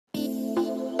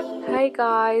Hey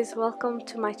guys, welcome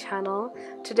to my channel.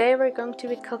 Today we're going to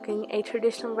be cooking a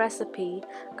traditional recipe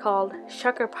called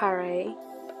Shakar Pare.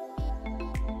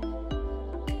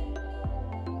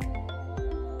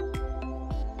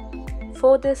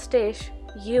 For this dish,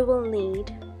 you will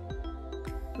need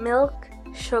milk,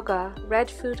 sugar, red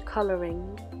food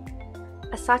coloring,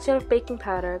 a sachet of baking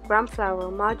powder, gram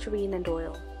flour, margarine and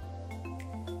oil.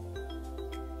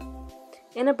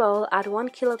 In a bowl, add 1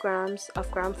 kilogram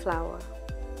of gram flour.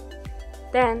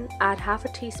 Then add half a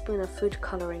teaspoon of food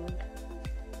coloring.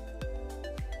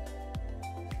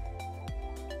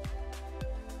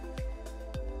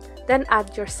 Then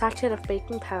add your sachet of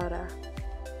baking powder.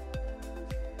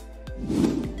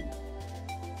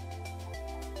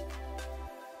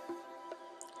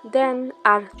 Then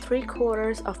add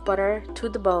 3/4 of butter to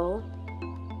the bowl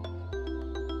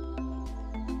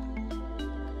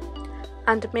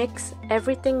and mix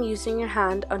everything using your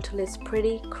hand until it's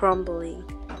pretty crumbly.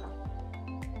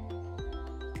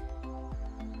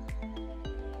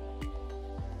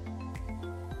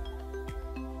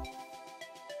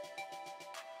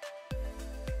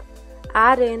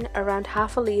 Add in around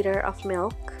half a liter of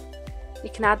milk. You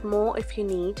can add more if you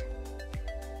need.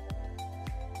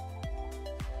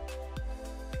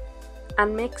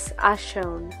 And mix as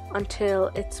shown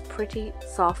until it's pretty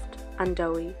soft and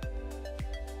doughy.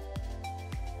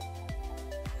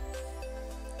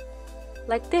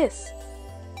 Like this.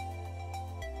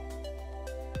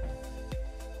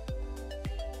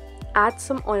 Add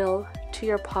some oil to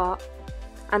your pot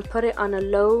and put it on a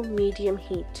low-medium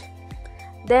heat.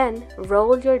 Then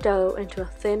roll your dough into a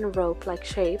thin rope-like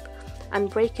shape and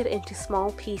break it into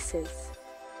small pieces.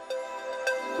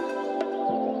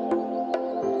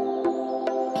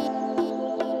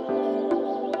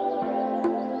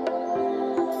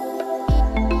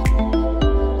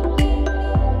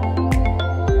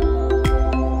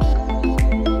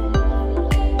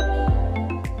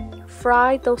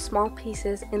 Fry those small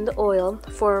pieces in the oil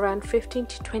for around 15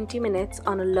 to 20 minutes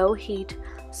on a low heat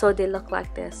so they look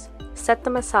like this. Set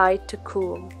them aside to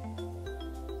cool.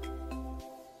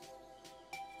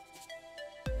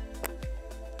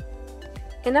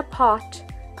 In a pot,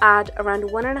 add around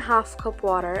 1.5 cup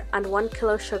water and 1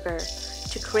 kilo sugar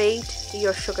to create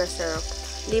your sugar syrup.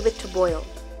 Leave it to boil.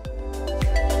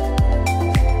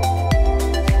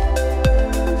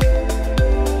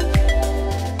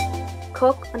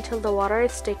 Cook until the water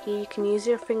is sticky. You can use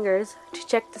your fingers to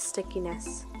check the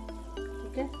stickiness.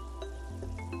 Okay.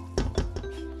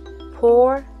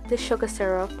 Pour the sugar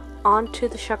syrup onto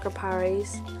the Shakar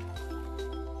Pares.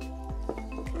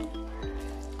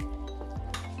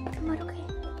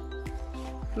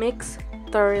 Mix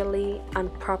thoroughly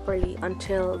and properly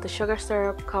until the sugar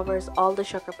syrup covers all the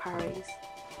Shakar Pares.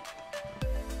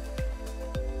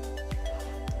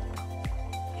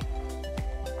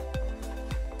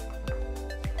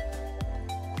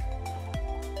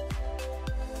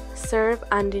 Serve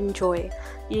and enjoy.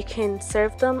 You can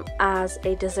serve them as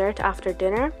a dessert after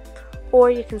dinner, or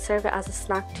you can serve it as a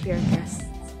snack to your guests.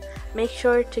 Make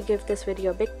sure to give this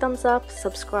video a big thumbs up,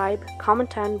 subscribe,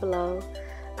 comment down below,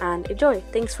 and enjoy.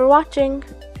 Thanks for watching!